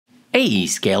Hey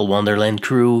Scale Wonderland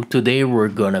crew, today we're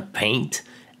gonna paint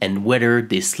and weather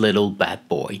this little bad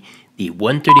boy, the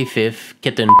 135th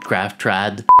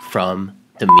Kettenkraftrad from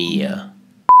Tamiya.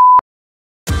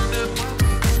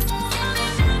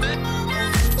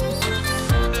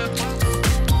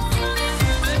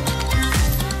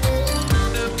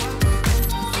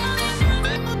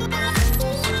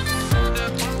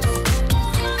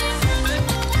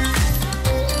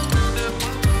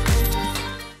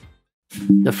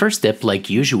 The first step, like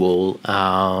usual,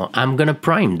 I'm gonna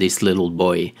prime this little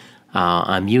boy.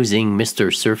 I'm using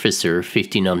Mr. Surfacer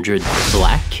 1500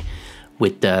 Black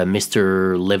with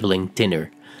Mr. Leveling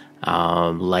Thinner.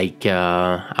 I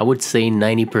would say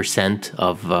 90%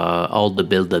 of all the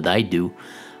build that I do,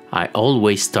 I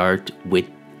always start with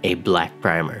a black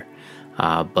primer.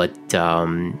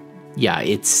 Yeah,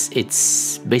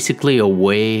 it's basically a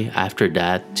way after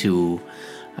that to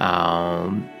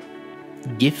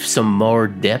give some more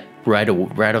depth right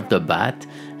off the bat,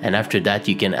 and after that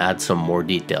you can add some more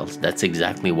details. That's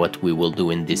exactly what we will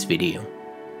do in this video.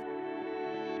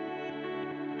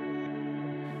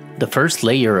 The first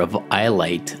layer of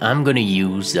highlight, I'm gonna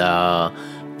use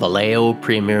Vallejo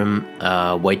Premium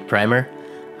White Primer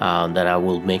that I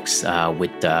will mix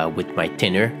with my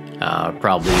thinner,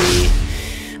 probably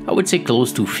I would say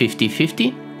close to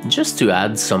 50-50, just to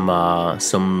add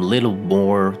some little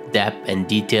more depth and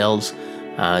details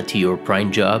to your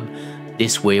prime job.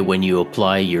 This way, when you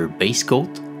apply your base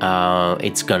coat,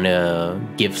 it's gonna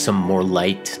give some more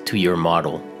light to your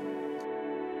model.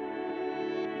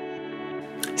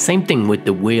 Same thing with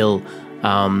the wheel.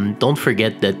 Don't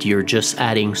forget that you're just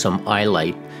adding some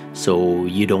highlight, so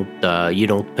you don't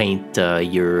paint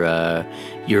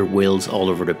your wheels all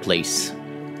over the place.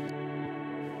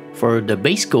 For the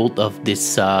base coat of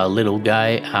this little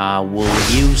guy, we'll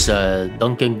use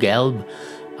Duncan Gelb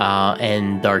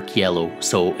and dark yellow.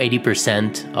 So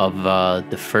 80% of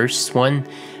the first one,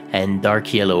 and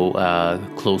dark yellow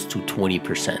close to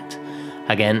 20%.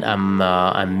 Again,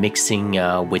 I'm mixing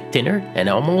with thinner, and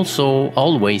I'm also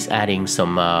always adding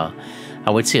some, I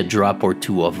would say a drop or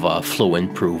two of flow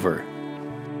improver.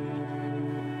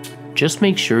 Just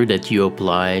make sure that you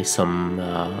apply some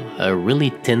a really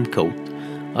thin coat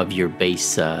of your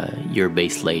base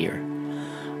layer.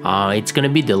 It's gonna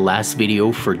be the last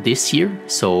video for this year,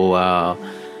 so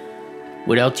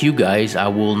without you guys I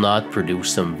will not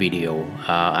produce some video.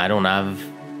 I don't have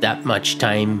that much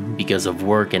time because of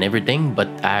work and everything, but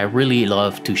I really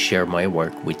love to share my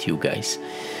work with you guys.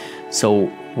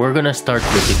 So we're gonna start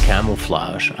with the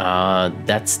camouflage.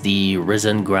 That's the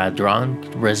resin dragron,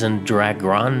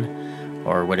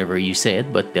 or whatever you say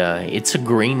it, but it's a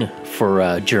green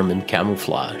for German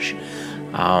camouflage.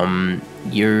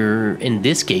 In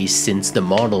this case, since the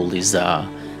model is I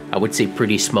would say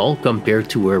pretty small compared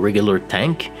to a regular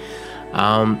tank,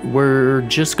 we're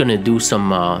just gonna do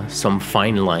some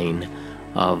fine line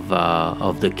of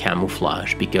the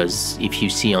camouflage, because if you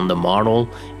see on the model,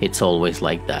 it's always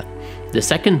like that. The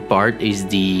second part is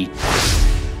the,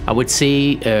 I would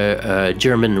say,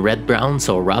 German red brown,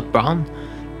 so rot brown.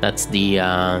 That's the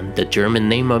German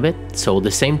name of it. So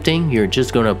the same thing, you're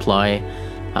just gonna apply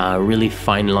really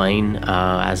fine line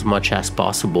as much as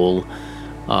possible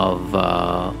of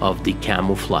the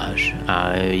camouflage.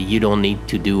 You don't need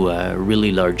to do a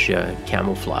really large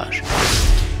camouflage.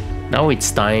 Now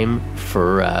it's time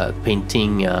for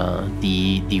painting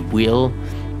the wheel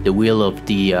of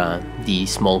the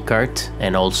small cart,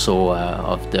 and also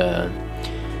of the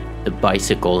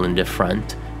bicycle in the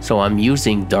front. So I'm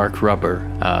using dark rubber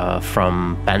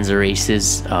from Panzer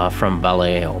Aces from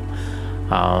Vallejo.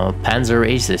 Panzer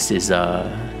Aces is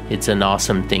it's an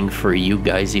awesome thing for you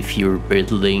guys if you're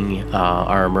building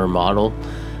armor model.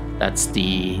 That's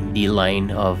the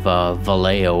line of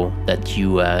Vallejo that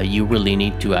you really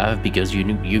need to have, because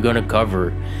you're gonna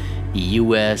cover the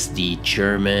US, the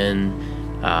German,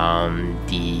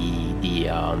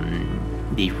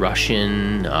 the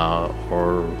Russian,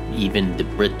 or even the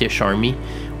British Army.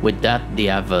 With that, they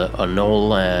have an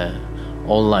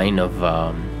whole line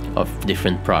of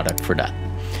different product for that.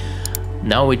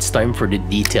 Now it's time for the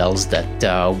details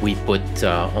that we put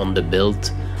on the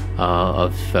build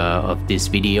of this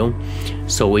video.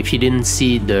 So if you didn't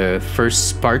see the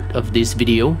first part of this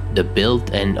video, the build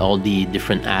and all the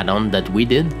different add-on that we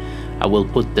did, I will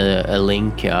put a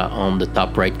link on the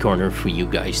top right corner for you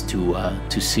guys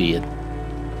to see it.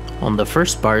 On the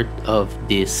first part of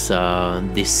this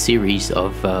this series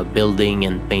of building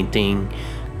and painting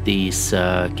this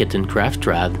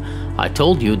Kettenkraftrad, I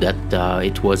told you that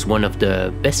it was one of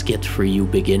the best kits for you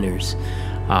beginners,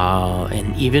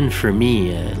 and even for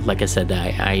me, like I said,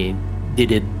 I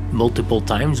did it multiple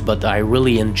times, but I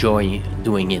really enjoy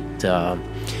doing it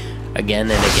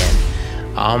again and again.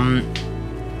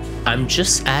 I'm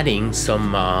just adding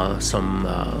some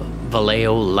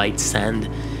Vallejo light sand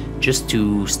just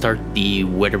to start the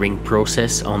weathering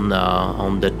process on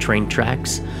the train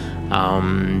tracks.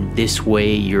 This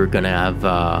way you're gonna have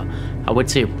I would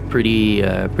say a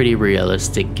pretty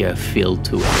realistic feel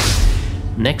to it.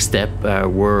 Next step,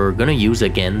 we're gonna use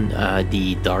again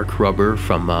the dark rubber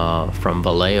from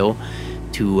Vallejo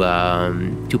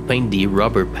to paint the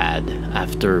rubber pad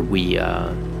after we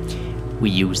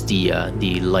use the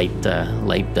light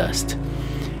dust.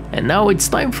 And now it's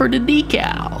time for the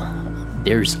decal.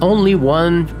 There's only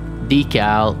one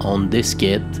decal on this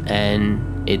kit, and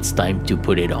it's time to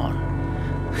put it on.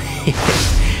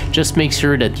 Just make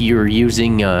sure that you're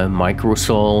using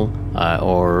microsol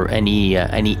or any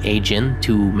agent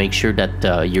to make sure that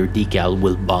your decal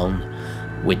will bond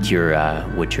with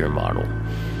your model.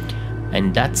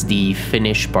 And that's the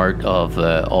finished part of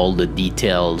all the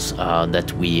details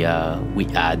that we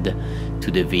add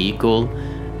to the vehicle.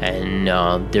 And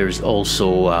there's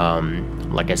also,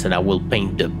 like I said, I will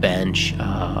paint the bench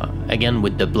again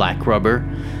with the black rubber.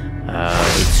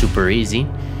 It's super easy.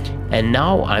 And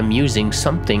now I'm using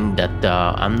something that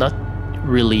I'm not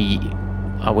really,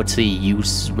 I would say,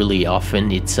 use really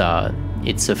often. It's a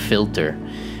filter.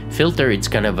 It's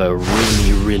kind of a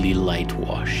really light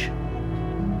wash.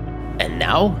 And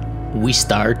now we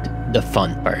start the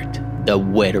fun part, the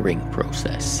weathering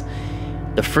process.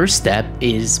 The first step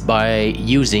is by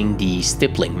using the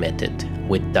stippling method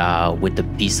with a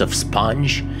piece of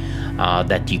sponge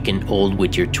that you can hold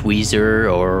with your tweezer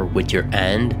or with your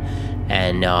hand.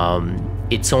 And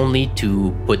it's only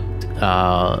to put,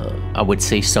 I would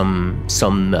say, some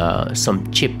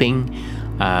chipping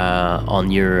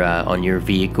on your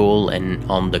vehicle and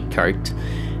on the cart.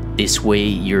 This way,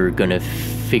 you're gonna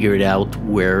figure it out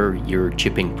where your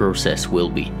chipping process will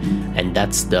be, and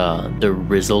that's the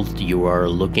result you are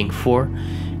looking for.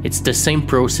 It's the same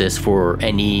process for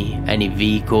any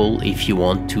vehicle if you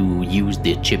want to use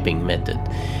the chipping method.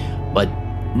 But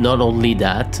not only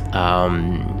that.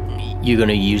 You're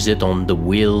gonna use it on the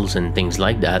wheels and things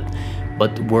like that,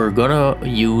 but we're gonna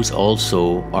use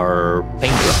also our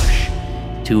paintbrush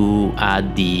to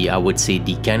add I would say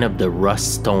the kind of the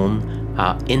rust tone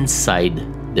inside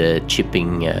the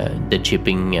chipping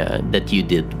that you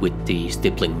did with the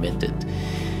stippling method.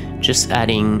 Just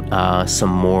adding some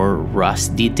more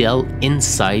rust detail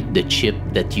inside the chip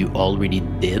that you already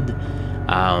did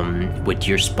with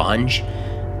your sponge.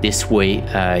 This way,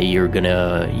 you're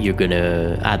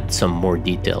gonna add some more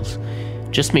details.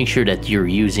 Just make sure that you're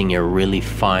using a really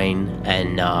fine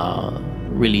and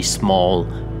really small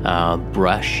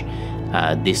brush.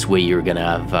 This way, you're gonna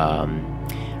have,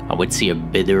 I would say, a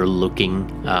better looking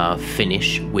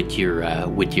finish with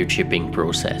your chipping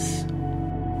process.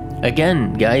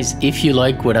 Again, guys, if you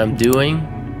like what I'm doing,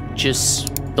 just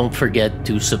don't forget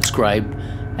to subscribe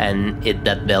and hit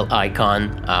that bell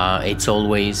icon. It's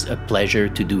always a pleasure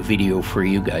to do video for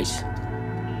you guys.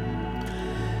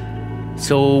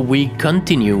 So we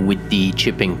continue with the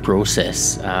chipping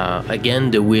process. Again,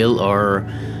 the wheel are,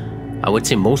 I would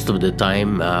say, most of the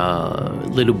time a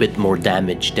little bit more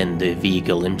damaged than the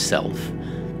vehicle himself.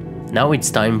 Now it's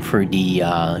time for the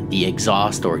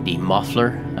exhaust or the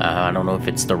muffler. I don't know if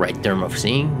it's the right term of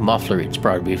saying muffler. It's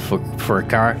probably for a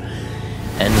car.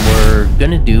 And we're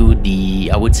gonna do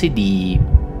I would say the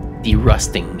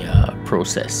rusting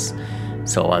process.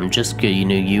 So I'm just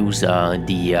gonna use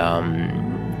the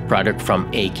product from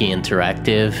AK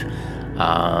Interactive,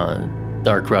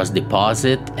 dark rust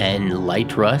deposit and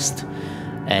light rust,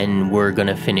 and we're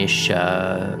gonna finish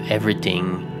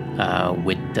everything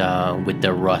with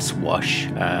the rust wash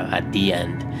at the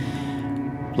end.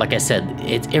 Like I said,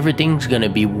 everything's gonna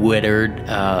be weathered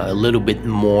a little bit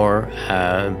more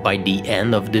by the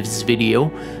end of this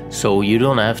video, so you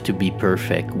don't have to be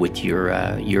perfect with your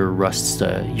rust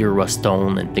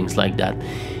tone and things like that.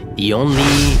 The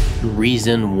only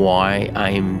reason why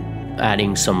I'm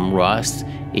adding some rust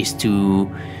is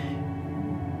to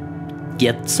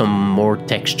get some more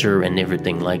texture and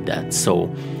everything like that. So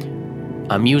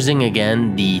I'm using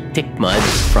again the thick mud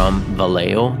from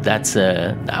Vallejo.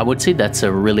 I would say that's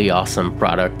a really awesome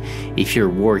product if you're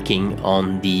working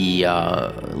on the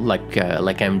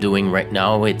like I'm doing right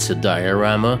now. It's a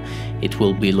diorama. It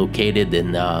will be located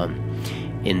in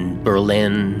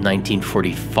Berlin,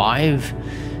 1945.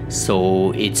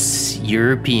 So it's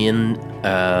European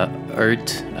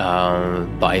earth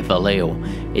by Vallejo.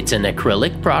 It's an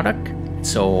acrylic product.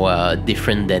 So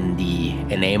different than the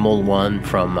enamel one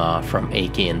from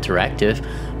AK Interactive,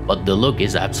 but the look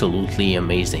is absolutely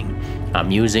amazing.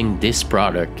 I'm using this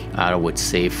product, I would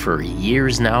say, for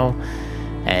years now,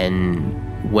 and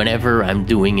whenever I'm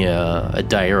doing a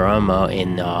diorama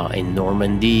in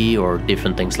Normandy or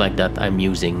different things like that, I'm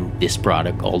using this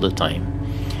product all the time.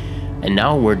 And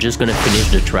now we're just gonna finish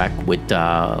the track with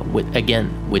I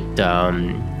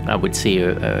would say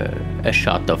a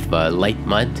shot of light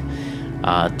mud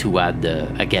to add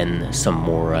again some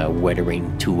more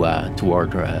weathering to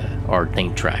our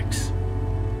tank tracks.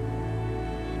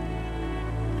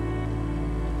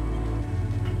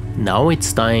 Now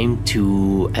it's time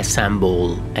to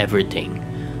assemble everything.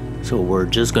 So we're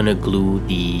just gonna glue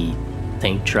the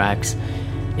tank tracks.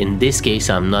 In this case,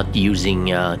 I'm not using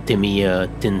Tamiya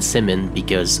thin cement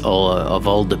because of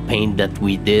all the paint that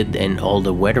we did and all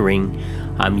the weathering.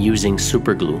 I'm using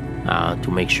super glue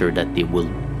to make sure that it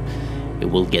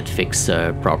will get fixed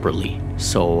properly.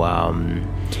 So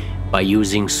by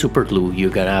using super glue, you're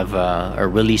gonna have a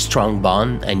really strong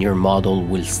bond and your model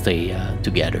will stay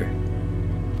together.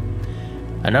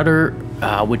 Another,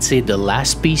 I would say, the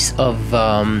last piece of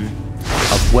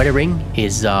weathering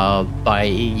is by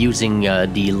using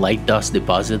the light dust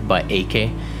deposit by AK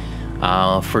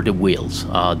for the wheels,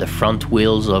 the front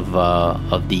wheels of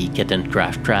the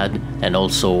Kettenkraftrad, and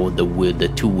also the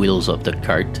two wheels of the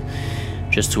cart,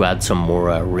 just to add some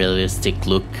more realistic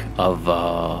look of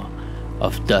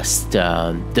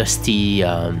dusty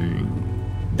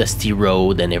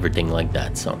road and everything like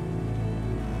that.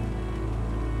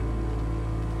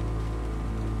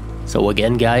 So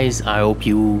again, guys, I hope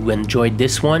you enjoyed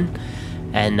this one,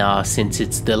 and since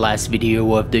it's the last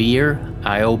video of the year,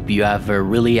 I hope you have a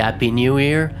really happy new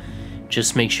year.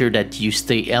 Just make sure that you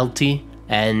stay healthy,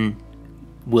 and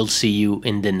we'll see you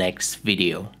in the next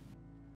video.